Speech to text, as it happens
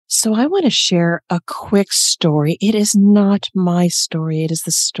So I want to share a quick story. It is not my story. It is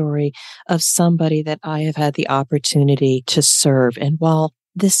the story of somebody that I have had the opportunity to serve. And while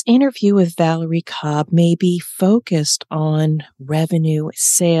this interview with Valerie Cobb may be focused on revenue,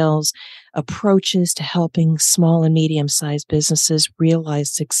 sales, approaches to helping small and medium-sized businesses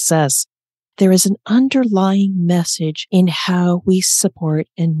realize success, there is an underlying message in how we support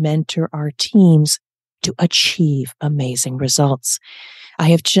and mentor our teams to achieve amazing results. I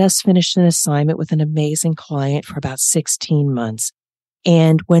have just finished an assignment with an amazing client for about 16 months.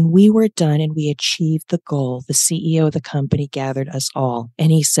 And when we were done and we achieved the goal, the CEO of the company gathered us all. And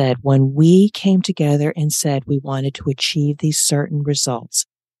he said, when we came together and said we wanted to achieve these certain results,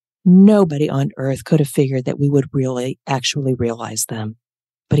 nobody on earth could have figured that we would really actually realize them.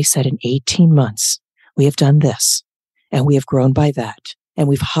 But he said, in 18 months, we have done this and we have grown by that. And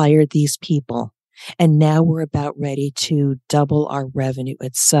we've hired these people. And now we're about ready to double our revenue,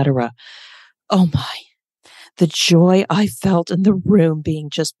 etc. Oh my, the joy I felt in the room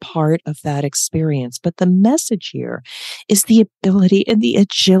being just part of that experience. But the message here is the ability and the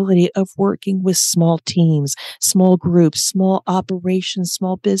agility of working with small teams, small groups, small operations,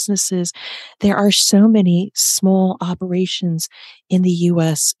 small businesses. There are so many small operations in the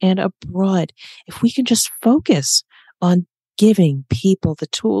U.S. and abroad. If we can just focus on giving people the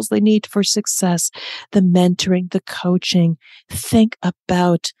tools they need for success, the mentoring, the coaching, think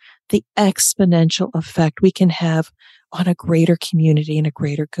about the exponential effect we can have on a greater community and a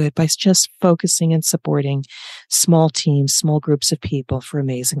greater good by just focusing and supporting small teams, small groups of people for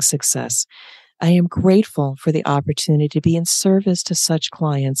amazing success. I am grateful for the opportunity to be in service to such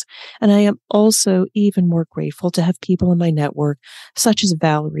clients. And I am also even more grateful to have people in my network, such as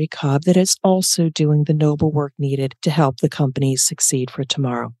Valerie Cobb, that is also doing the noble work needed to help the companies succeed for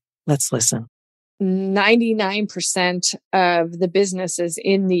tomorrow. Let's listen. 99% of the businesses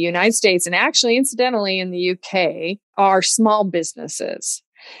in the United States, and actually incidentally in the UK, are small businesses.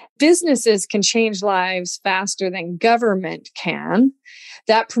 Businesses can change lives faster than government can.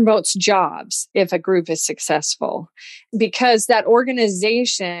 That promotes jobs if a group is successful, because that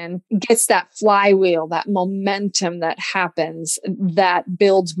organization gets that flywheel, that momentum that happens, that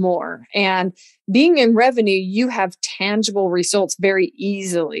builds more. And being in revenue, you have tangible results very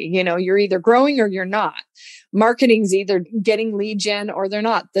easily. You know, you're either growing or you're not. Marketing's either getting lead gen or they're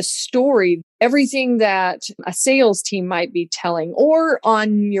not. The story, everything that a sales team might be telling or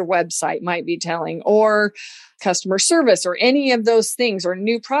on your website might be telling, or customer service or any of those things, or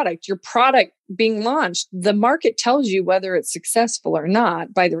new product, your product being launched, the market tells you whether it's successful or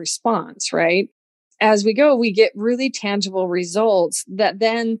not by the response, right? As we go, we get really tangible results that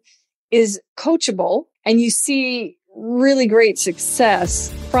then is coachable, and you see really great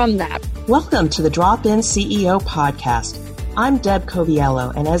success from that. Welcome to the Drop-In CEO podcast. I'm Deb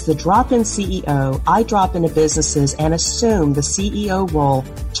Coviello, and as the Drop-In CEO, I drop into businesses and assume the CEO role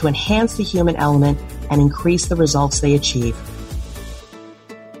to enhance the human element and increase the results they achieve.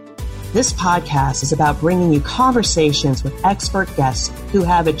 This podcast is about bringing you conversations with expert guests who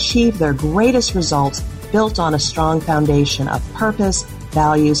have achieved their greatest results built on a strong foundation of purpose,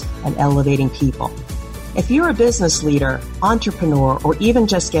 values, and elevating people. If you're a business leader, entrepreneur, or even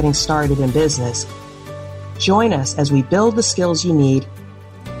just getting started in business, join us as we build the skills you need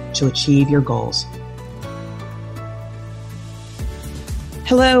to achieve your goals.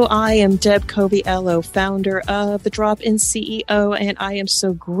 Hello, I am Deb Coviello, founder of the Drop-In CEO, and I am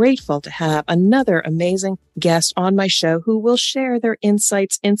so grateful to have another amazing guest on my show who will share their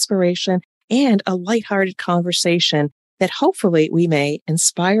insights, inspiration, and a lighthearted conversation that hopefully we may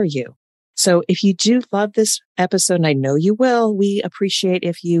inspire you. So if you do love this episode, and I know you will, we appreciate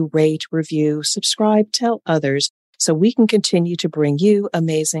if you rate, review, subscribe, tell others so we can continue to bring you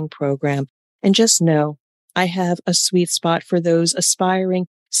amazing program. And just know I have a sweet spot for those aspiring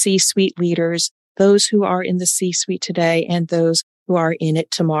C-suite leaders, those who are in the C-suite today and those who are in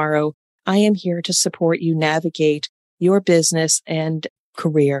it tomorrow. I am here to support you navigate your business and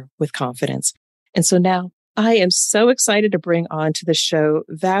career with confidence. And so now I am so excited to bring on to the show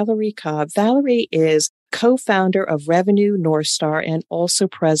Valerie Cobb. Valerie is co-founder of Revenue North Star and also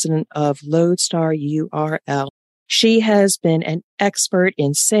president of Lodestar URL. She has been an expert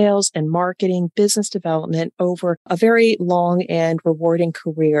in sales and marketing, business development over a very long and rewarding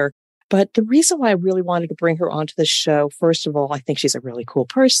career. But the reason why I really wanted to bring her onto the show, first of all, I think she's a really cool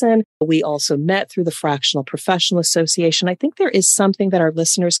person. We also met through the Fractional Professional Association. I think there is something that our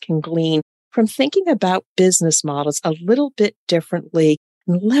listeners can glean from thinking about business models a little bit differently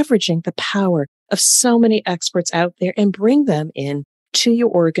and leveraging the power of so many experts out there and bring them in to your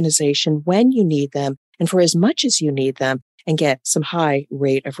organization when you need them and for as much as you need them and get some high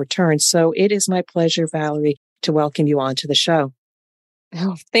rate of return. So it is my pleasure, Valerie, to welcome you onto the show.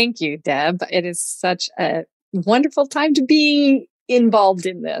 Oh, thank you, Deb. It is such a wonderful time to be involved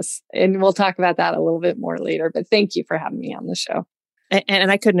in this. And we'll talk about that a little bit more later. But thank you for having me on the show.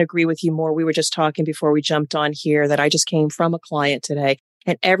 And I couldn't agree with you more. We were just talking before we jumped on here that I just came from a client today.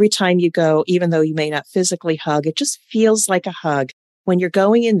 And every time you go, even though you may not physically hug, it just feels like a hug when you're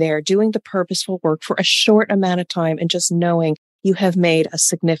going in there, doing the purposeful work for a short amount of time and just knowing you have made a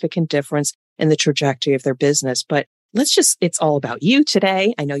significant difference in the trajectory of their business. But it's all about you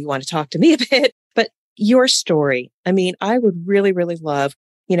today. I know you want to talk to me a bit, but your story. I mean, I would really, really love,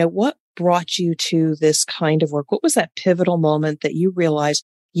 what brought you to this kind of work? What was that pivotal moment that you realized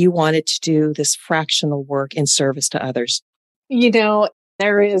you wanted to do this fractional work in service to others?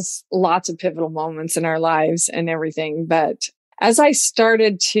 There is lots of pivotal moments in our lives and everything. But as I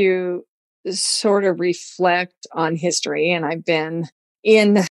started to sort of reflect on history, and I've been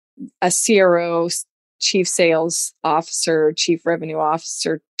in a CRO, chief sales officer, chief revenue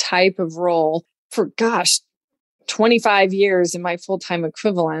officer type of role for 25 years in my full-time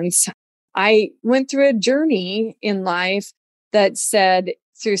equivalence, I went through a journey in life that said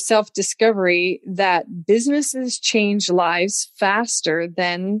through self-discovery that businesses change lives faster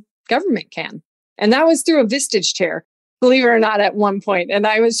than government can. And that was through a Vistage chair, believe it or not, at one point. And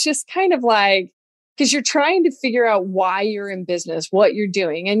I was just kind of like, because you're trying to figure out why you're in business, what you're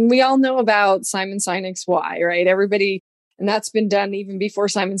doing. And we all know about Simon Sinek's why, right? Everybody, and that's been done even before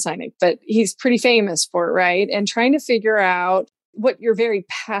Simon Sinek, but he's pretty famous for it, right? And trying to figure out what you're very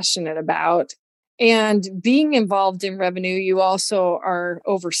passionate about. And being involved in revenue, you also are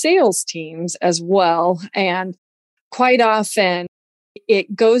over sales teams as well. And quite often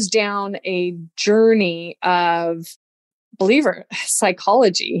it goes down a journey of,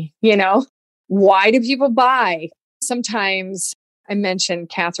 psychology, Why do people buy? Sometimes I mention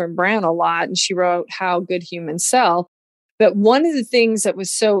Catherine Brown a lot, and she wrote How Good Humans Sell. But one of the things that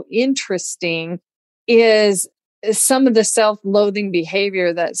was so interesting is some of the self-loathing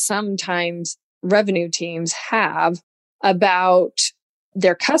behavior that sometimes revenue teams have about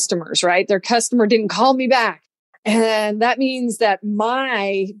their customers, right? Their customer didn't call me back. And that means that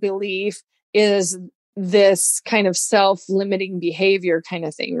my belief is this kind of self-limiting behavior kind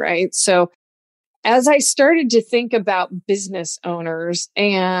of thing, right? So as I started to think about business owners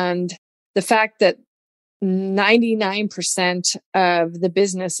and the fact that 99% of the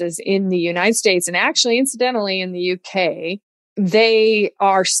businesses in the United States, and actually incidentally in the UK, they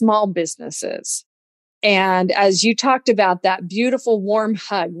are small businesses. And as you talked about that beautiful warm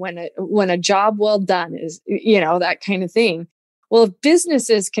hug when a job well done is, that kind of thing. Well, if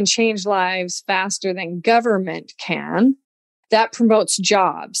businesses can change lives faster than government can, that promotes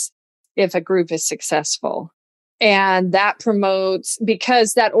jobs if a group is successful. And that promotes,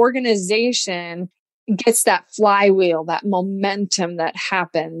 because that organization gets that flywheel, that momentum that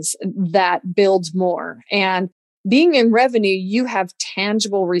happens, that builds more. And being in revenue, you have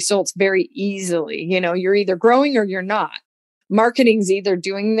tangible results very easily. You're either growing or you're not. Marketing's either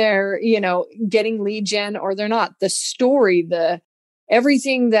doing their, getting lead gen or they're not. The story,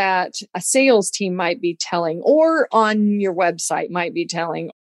 everything that a sales team might be telling or on your website might be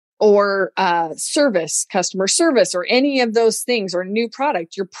telling, or customer service, or any of those things, or new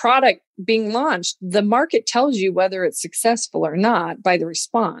product, your product being launched, the market tells you whether it's successful or not by the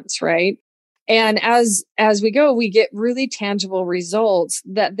response, right? And as we go, we get really tangible results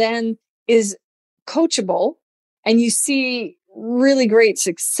that then is coachable, and you see really great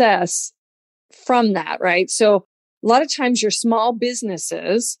success from that, right? So a lot of times your small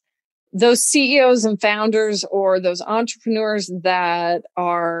businesses, those CEOs and founders or those entrepreneurs that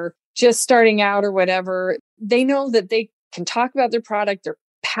are just starting out or whatever, they know that they can talk about their product, they're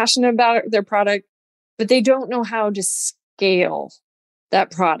passionate about their product, but they don't know how to scale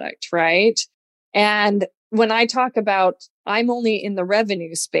that product, right? And when I talk about, I'm only in the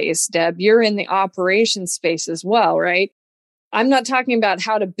revenue space, Deb, you're in the operations space as well, right? I'm not talking about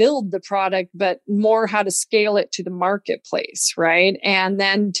how to build the product, but more how to scale it to the marketplace, right? And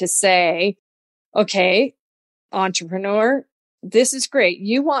then to say, okay, entrepreneur, this is great.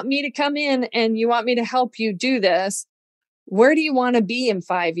 You want me to come in and you want me to help you do this. Where do you want to be in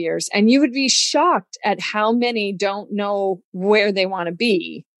 5 years? And you would be shocked at how many don't know where they want to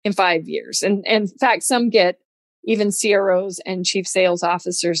be in 5 years. And in fact, some get even CROs and chief sales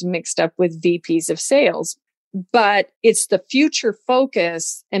officers mixed up with VPs of sales. But it's the future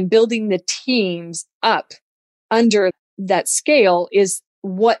focus and building the teams up under that scale is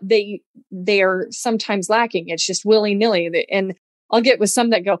what they are sometimes lacking. It's just willy-nilly. And I'll get with some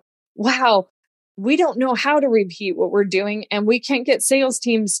that go, wow, we don't know how to repeat what we're doing, and we can't get sales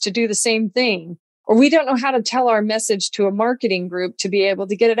teams to do the same thing. Or we don't know how to tell our message to a marketing group to be able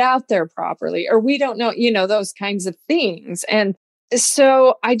to get it out there properly. Or we don't know, those kinds of things. And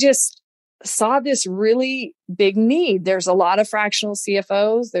so I just saw this really big need. There's a lot of fractional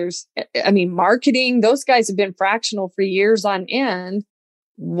CFOs. Marketing, those guys have been fractional for years on end.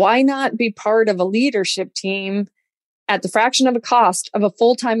 Why not be part of a leadership team at the fraction of a cost of a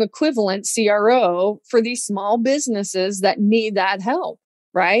full-time equivalent CRO for these small businesses that need that help,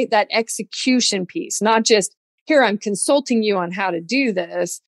 right? That execution piece, not just here, I'm consulting you on how to do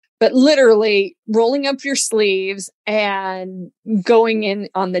this, but literally rolling up your sleeves and going in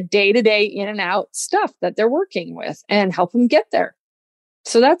on the day-to-day in and out stuff that they're working with and help them get there.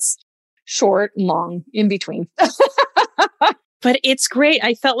 So that's short and long in between. But it's great.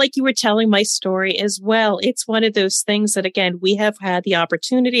 I felt like you were telling my story as well. It's one of those things that, again, we have had the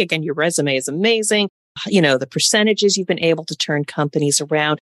opportunity. Again, your resume is amazing. The percentages you've been able to turn companies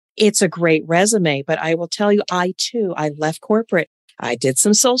around. It's a great resume. But I will tell you, I left corporate. I did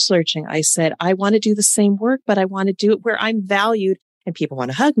some soul searching. I said, I want to do the same work, but I want to do it where I'm valued and people want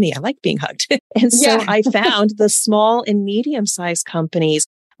to hug me. I like being hugged. And so I found the small and medium-sized companies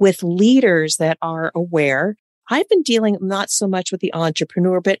with leaders that are aware. I've been dealing not so much with the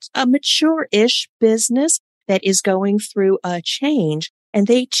entrepreneur, but a mature-ish business that is going through a change. And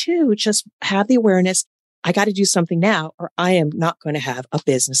they too just have the awareness, I got to do something now or I am not going to have a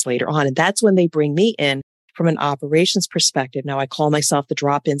business later on. And that's when they bring me in from an operations perspective. Now I call myself the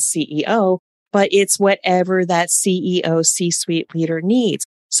drop-in CEO, but it's whatever that CEO, C-suite leader needs.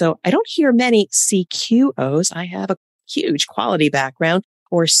 So I don't hear many CQOs. I have a huge quality background,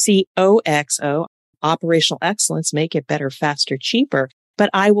 or COXO. Operational excellence, make it better, faster, cheaper.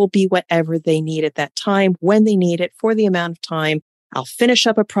 But I will be whatever they need at that time, when they need it, for the amount of time. I'll finish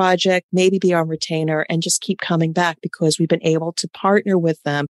up a project, maybe be on retainer, and just keep coming back because we've been able to partner with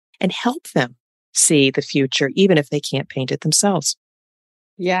them and help them see the future, even if they can't paint it themselves.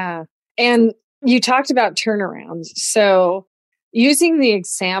 Yeah. And you talked about turnarounds. So using the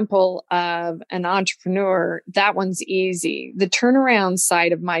example of an entrepreneur, that one's easy. The turnaround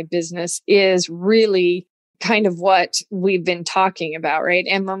side of my business is really kind of what we've been talking about, right?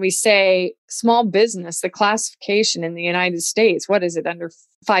 And when we say small business, the classification in the United States, what is it, under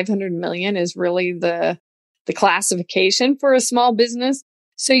 500 million is really the classification for a small business.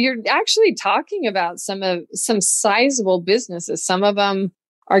 So you're actually talking about some sizable businesses. Some of them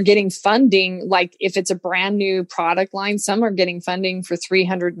are getting funding, like if it's a brand new product line, some are getting funding for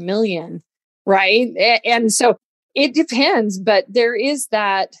 300 million, right? And so it depends, but there is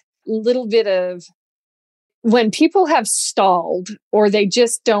that little bit of when people have stalled or they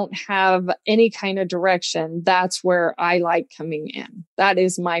just don't have any kind of direction, that's where I like coming in. That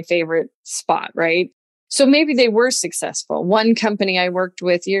is my favorite spot, right? So maybe they were successful. One company I worked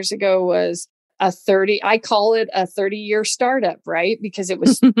with years ago was I call it a 30-year startup, right? Because it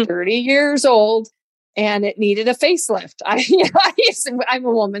was 30 years old and it needed a facelift. I'm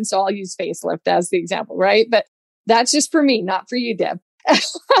a woman, so I'll use facelift as the example, right? But that's just for me, not for you, Deb.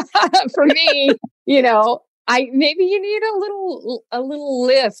 For me, maybe you need a little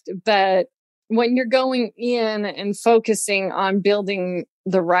lift, but when you're going in and focusing on building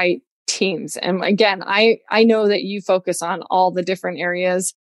the right teams, and again, I know that you focus on all the different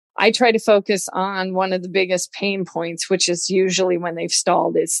areas. I try to focus on one of the biggest pain points, which is usually when they've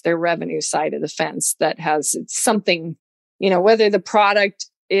stalled, it's their revenue side of the fence that has something, whether the product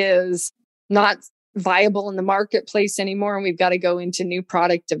is not viable in the marketplace anymore, and we've got to go into new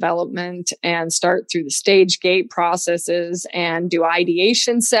product development and start through the stage gate processes and do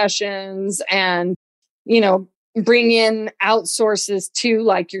ideation sessions and, bring in outsources too,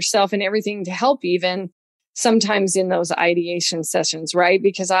 like yourself and everything to help even sometimes in those ideation sessions, right?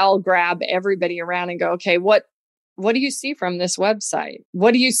 Because I'll grab everybody around and go, okay, what do you see from this website?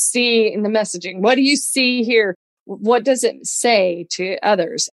 What do you see in the messaging? What do you see here? What does it say to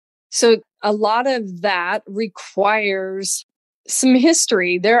others? So a lot of that requires some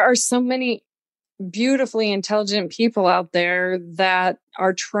history. There are so many beautifully intelligent people out there that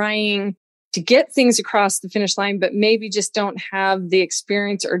are trying to get things across the finish line, but maybe just don't have the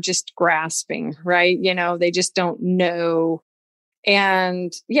experience or just grasping, right? They just don't know.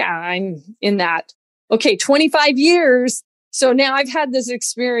 And yeah, I'm in that. Okay, 25 years. So now I've had this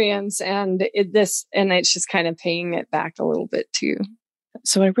experience and it's just kind of paying it back a little bit too.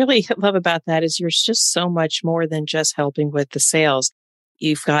 So what I really love about that is you're just so much more than just helping with the sales.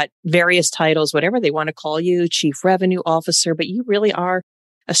 You've got various titles, whatever they want to call you, chief revenue officer, but you really are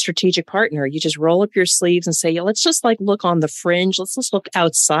a strategic partner. You just roll up your sleeves and say, yeah, let's just look on the fringe. Let's just look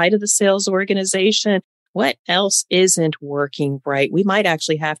outside of the sales organization. What else isn't working right? We might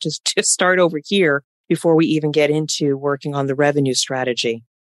actually have to start over here before we even get into working on the revenue strategy.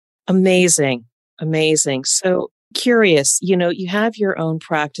 Amazing. Amazing. So curious, you have your own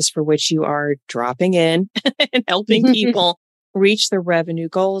practice for which you are dropping in and helping people reach their revenue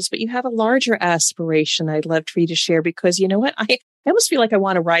goals, but you have a larger aspiration I'd love for you to share because you know what? I almost feel like I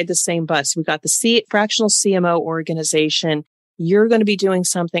want to ride the same bus. We've got the Fractional CMO organization. You're going to be doing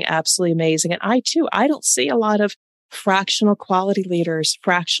something absolutely amazing. And I don't see a lot of fractional quality leaders,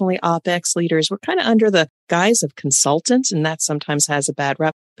 fractionally OpEx leaders. We're kind of under the guise of consultants, and that sometimes has a bad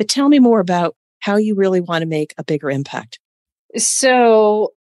rep. But tell me more about how you really want to make a bigger impact.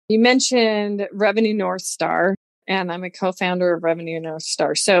 So you mentioned Revenue North Star, and I'm a co-founder of Revenue North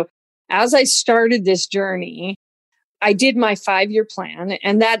Star. So as I started this journey, I did my 5-year plan,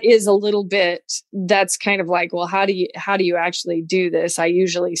 and that is a little bit, that's kind of like, well, how do you actually do this? I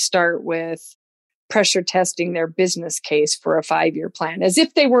usually start with pressure testing their business case for a 5-year plan as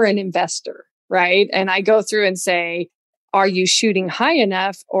if they were an investor, right? And I go through and say, are you shooting high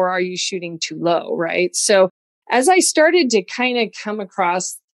enough or are you shooting too low, right? So as I started to kind of come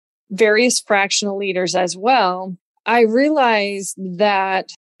across various fractional leaders as well, I realized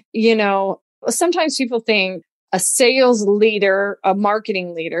that, sometimes people think a sales leader, a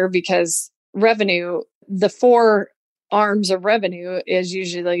marketing leader, because revenue, the 4 arms of revenue is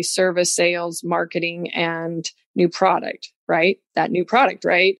usually service, sales, marketing, and new product, right? That new product,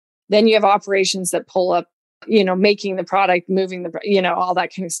 right? Then you have operations that pull up, making the product, moving the, all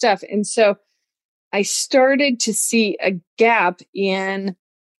that kind of stuff. And so I started to see a gap in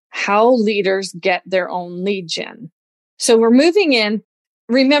how leaders get their own lead gen. So we're moving in.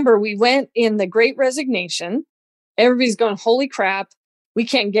 Remember, we went in the Great Resignation. Everybody's going, holy crap, we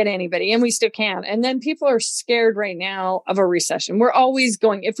can't get anybody, and we still can't. And then people are scared right now of a recession. We're always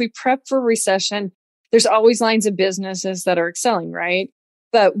going, if we prep for recession, there's always lines of businesses that are excelling, right?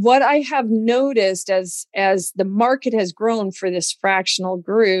 But what I have noticed as the market has grown for this fractional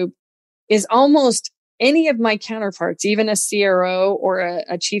group is almost any of my counterparts, even a CRO or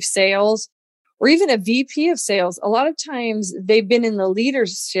a chief sales, or even a VP of sales, a lot of times they've been in the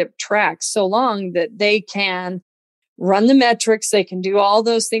leadership track so long that they can run the metrics, they can do all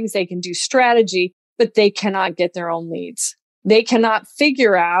those things, they can do strategy, but they cannot get their own leads. They cannot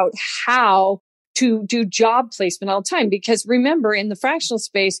figure out how to do job placement all the time. Because remember, in the fractional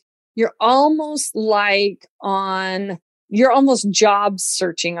space, you're almost job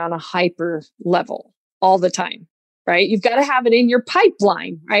searching on a hyper level all the time, right? You've got to have it in your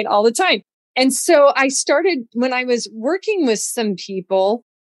pipeline, right? All the time. And so I started, when I was working with some people,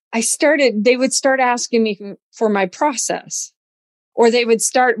 they would start asking me for my process, or they would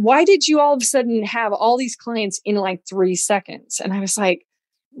start, why did you all of a sudden have all these clients in like 3 seconds? And I was like,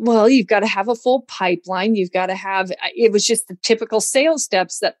 well, you've got to have a full pipeline. You've got to have, it was just the typical sales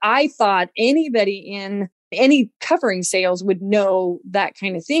steps that I thought anybody in any covering sales would know, that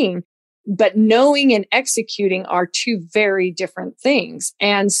kind of thing. But knowing and executing are 2 very different things.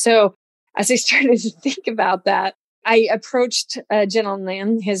 And so as I started to think about that, I approached a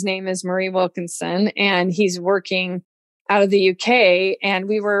gentleman. His name is Murray Wilkinson, and he's working out of the UK. And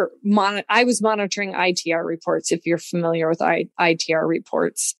I was monitoring ITR reports. If you're familiar with ITR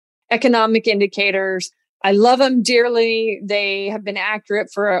reports, economic indicators, I love them dearly. They have been accurate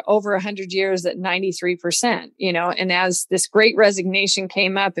for over 100 years at 93%, and as this Great Resignation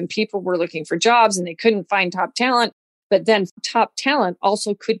came up and people were looking for jobs and they couldn't find top talent, but then top talent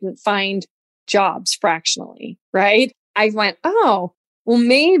also couldn't find jobs fractionally, right? I went, oh, well,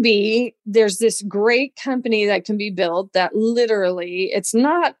 maybe there's this great company that can be built that literally, it's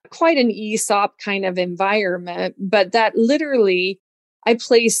not quite an ESOP kind of environment, but that literally I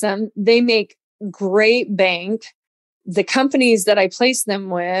place them, they make great bank. The companies that I place them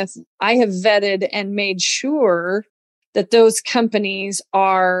with, I have vetted and made sure that those companies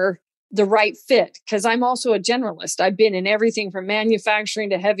are the right fit, because I'm also a generalist. I've been in everything from manufacturing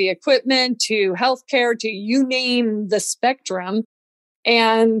to heavy equipment to healthcare to you name the spectrum.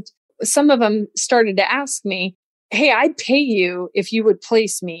 And some of them started to ask me, hey, I'd pay you if you would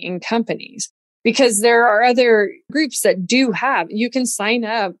place me in companies, because there are other groups that you can sign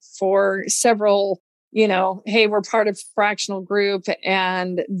up for several, hey, we're part of fractional group,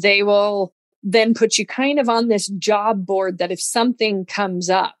 and they will then put you kind of on this job board that if something comes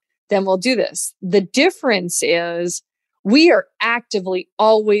up, then we'll do this. The difference is we are actively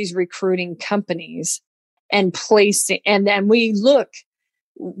always recruiting companies and placing, and then we look,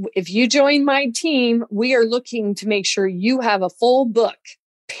 if you join my team, we are looking to make sure you have a full book,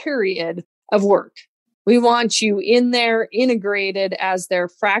 period of work. We want you in there integrated as their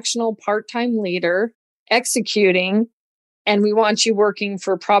fractional part-time leader, executing, and we want you working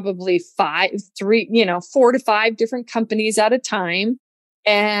for probably 4 to 5 different companies at a time.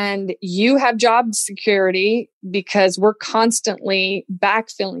 And you have job security because we're constantly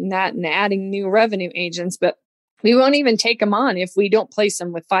backfilling that and adding new revenue agents, but we won't even take them on if we don't place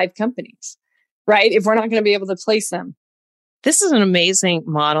them with 5 companies, right? If we're not going to be able to place them. This is an amazing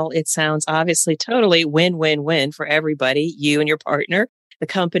model. It sounds obviously totally win-win-win for everybody, you and your partner, the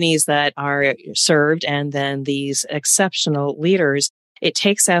companies that are served, and then these exceptional leaders. It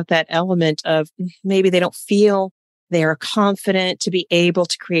takes out that element of maybe they don't feel they're confident to be able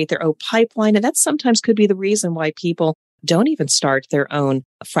to create their own pipeline. And that sometimes could be the reason why people don't even start their own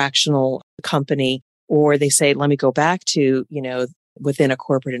fractional company, or they say, let me go back to, within a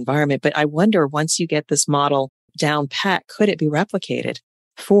corporate environment. But I wonder, once you get this model down pat, could it be replicated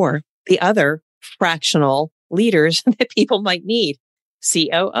for the other fractional leaders that people might need?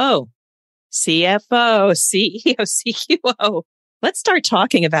 COO, CFO, CEO, CQO. Let's start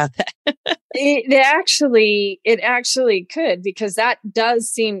talking about that. It actually could, because that does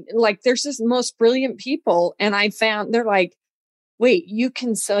seem like there's this most brilliant people. And I found they're like, wait, you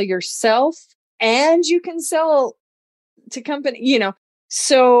can sell yourself and you can sell to company,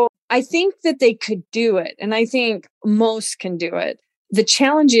 So I think that they could do it. And I think most can do it. The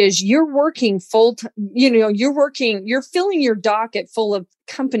challenge is you're working full time, you're filling your docket full of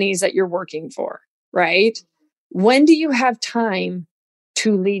companies that you're working for, right? When do you have time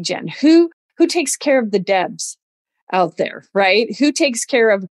to lead gen? Who takes care of the devs out there, right? Who takes care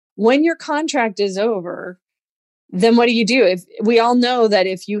of when your contract is over? Then what do you do? If we all know that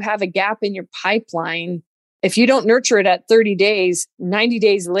if you have a gap in your pipeline, if you don't nurture it at 30 days, 90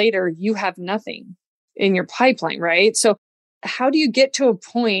 days later, you have nothing in your pipeline, right? So how do you get to a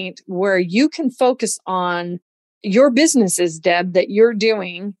point where you can focus on your businesses, Deb, that you're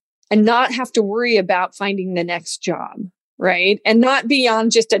doing and not have to worry about finding the next job, right? And not be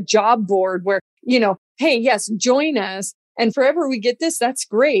on just a job board where, hey, yes, join us. And forever we get this, that's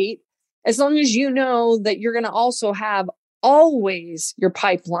great. As long as you know that you're going to also have always your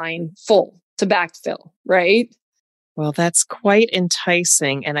pipeline full to backfill, right? Well, that's quite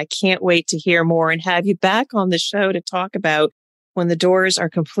enticing. And I can't wait to hear more and have you back on the show to talk about when the doors are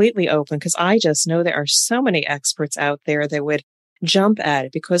completely open, because I just know there are so many experts out there that would jump at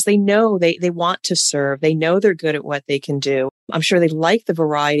it because they know they want to serve. They know they're good at what they can do. I'm sure they like the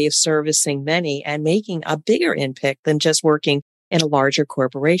variety of servicing many and making a bigger impact than just working in a larger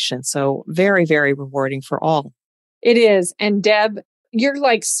corporation. So very, very rewarding for all. It is. And Deb, you're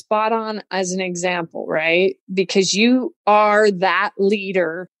like spot on as an example, right? Because you are that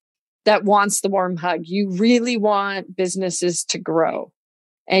leader that wants the warm hug. You really want businesses to grow.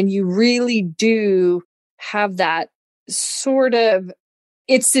 And you really do have that sort of,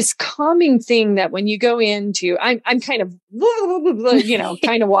 it's this calming thing that when you go into, I'm kind of,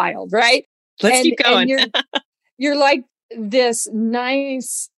 kind of wild, right? Let's keep going. And you're like this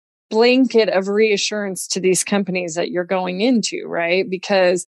nice blanket of reassurance to these companies that you're going into, right?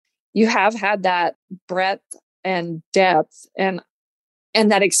 Because you have had that breadth and depth and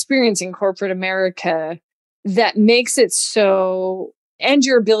that experience in corporate America that makes it so, and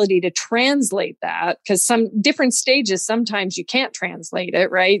your ability to translate that, because some different stages, sometimes you can't translate it,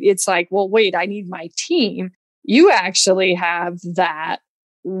 right? It's like, well, wait, I need my team. You actually have that.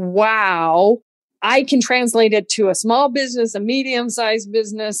 Wow. I can translate it to a small business, a medium-sized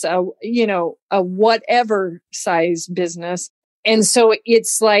business, a whatever size business. And so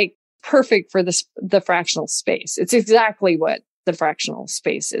it's like perfect for the fractional space. It's exactly what the fractional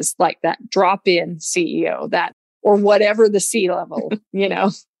space is, like that drop-in CEO, that, or whatever the C-level,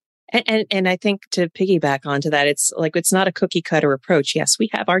 And I think to piggyback onto that, it's like, it's not a cookie cutter approach. Yes, we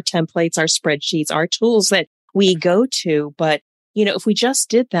have our templates, our spreadsheets, our tools that we go to, but if we just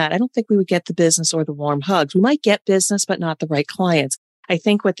did that, I don't think we would get the business or the warm hugs. We might get business, but not the right clients. I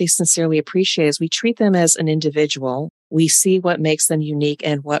think what they sincerely appreciate is we treat them as an individual. We see what makes them unique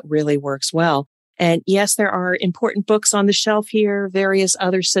and what really works well. And yes, there are important books on the shelf here, various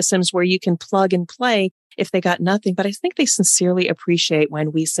other systems where you can plug and play if they got nothing. But I think they sincerely appreciate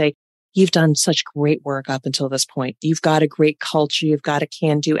when we say, you've done such great work up until this point. You've got a great culture. You've got a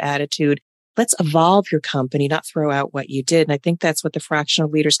can-do attitude. Let's evolve your company, not throw out what you did. And I think that's what the fractional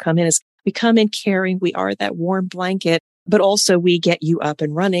leaders come in is. We come in caring. We are that warm blanket, but also we get you up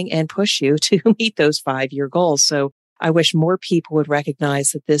and running and push you to meet those 5-year goals. So I wish more people would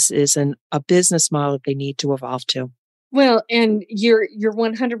recognize that this is a business model that they need to evolve to. Well, and you're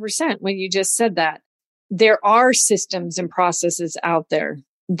 100% when you just said that. There are systems and processes out there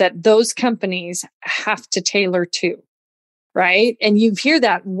that those companies have to tailor to, right? And you hear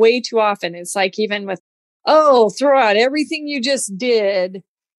that way too often. It's like even with, oh, throw out everything you just did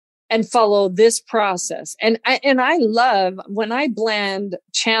and follow this process. And I love when I blend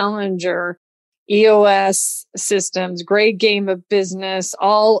Challenger, EOS systems, Great Game of Business,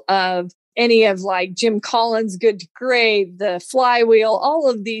 all of any of like Jim Collins' Good to Great, the Flywheel, all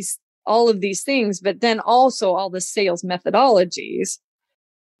of these things, but then also all the sales methodologies.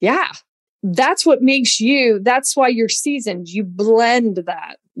 Yeah, that's what makes you, that's why you're seasoned. You blend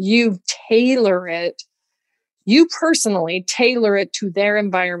that, you tailor it. You personally tailor it to their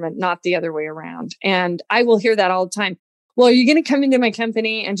environment, not the other way around. And I will hear that all the time. Well, are you going to come into my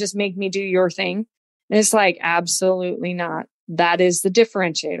company and just make me do your thing? And it's like, absolutely not. That is the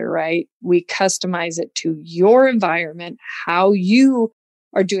differentiator, right? We customize it to your environment, how you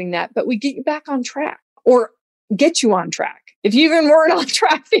are doing that, but we get you back on track or get you on track. If you even weren't on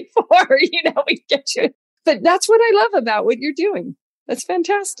track before, we get you. But that's what I love about what you're doing. That's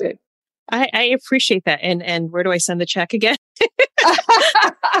fantastic. I appreciate that. And where do I send the check again?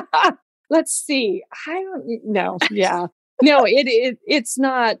 Let's see. I don't know. Yeah. No, it's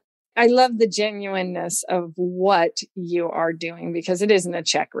not. I love the genuineness of what you are doing because it isn't a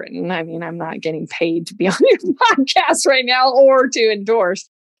check written. I mean, I'm not getting paid to be on your podcast right now or to endorse.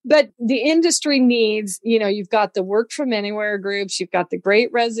 But the industry needs, you've got the work from anywhere groups, you've got the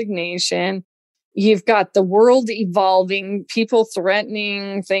Great Resignation, you've got the world evolving, people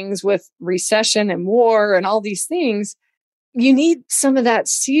threatening things with recession and war and all these things. You need some of that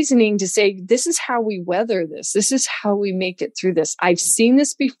seasoning to say, this is how we weather this. This is how we make it through this. I've seen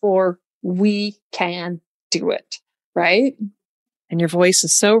this before. We can do it, right? And your voice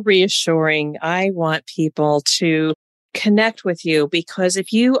is so reassuring. I want people to connect with you because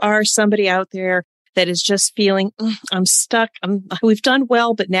if you are somebody out there that is just feeling, I'm stuck, we've done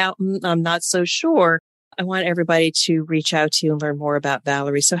well, but now I'm not so sure. I want everybody to reach out to you and learn more about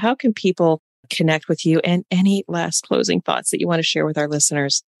Valerie. So how can people connect with you, and any last closing thoughts that you want to share with our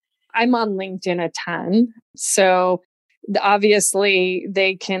listeners? I'm on LinkedIn a ton. So obviously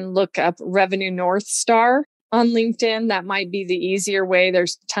they can look up Revenue North Star on LinkedIn. That might be the easier way.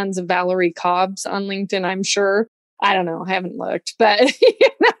 There's tons of Valerie Cobbs on LinkedIn, I'm sure. I don't know. I haven't looked, but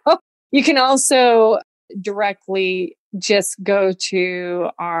you can also directly just go to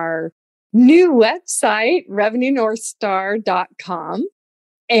our new website, revenuenorthstar.com.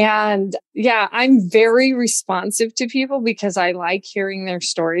 And yeah, I'm very responsive to people because I like hearing their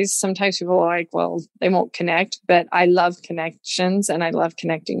stories. Sometimes people are like, well, they won't connect, but I love connections and I love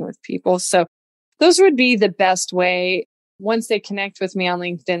connecting with people. So those would be the best way. Once they connect with me on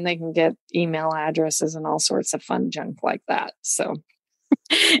LinkedIn, they can get email addresses and all sorts of fun junk like that. So,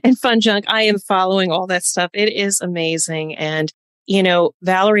 and fun junk, I am following all that stuff. It is amazing. And,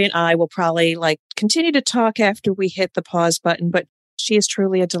 Valerie and I will probably continue to talk after we hit the pause button, but she is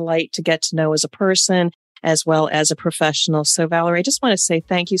truly a delight to get to know as a person as well as a professional. So Valerie, I just want to say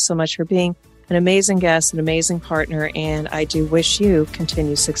thank you so much for being an amazing guest, an amazing partner, and I do wish you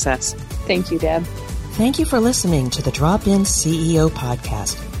continued success. Thank you, Deb. Thank you for listening to the Drop-In CEO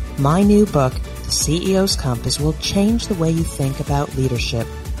podcast. My new book, The CEO's Compass, will change the way you think about leadership,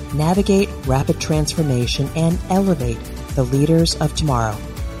 navigate rapid transformation, and elevate the leaders of tomorrow.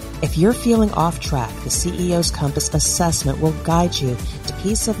 If you're feeling off track, the CEO's Compass assessment will guide you to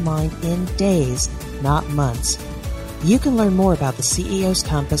peace of mind in days, not months. You can learn more about the CEO's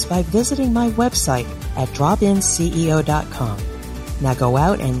Compass by visiting my website at dropinceo.com. Now go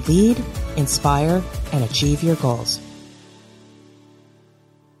out and lead, inspire, and achieve your goals.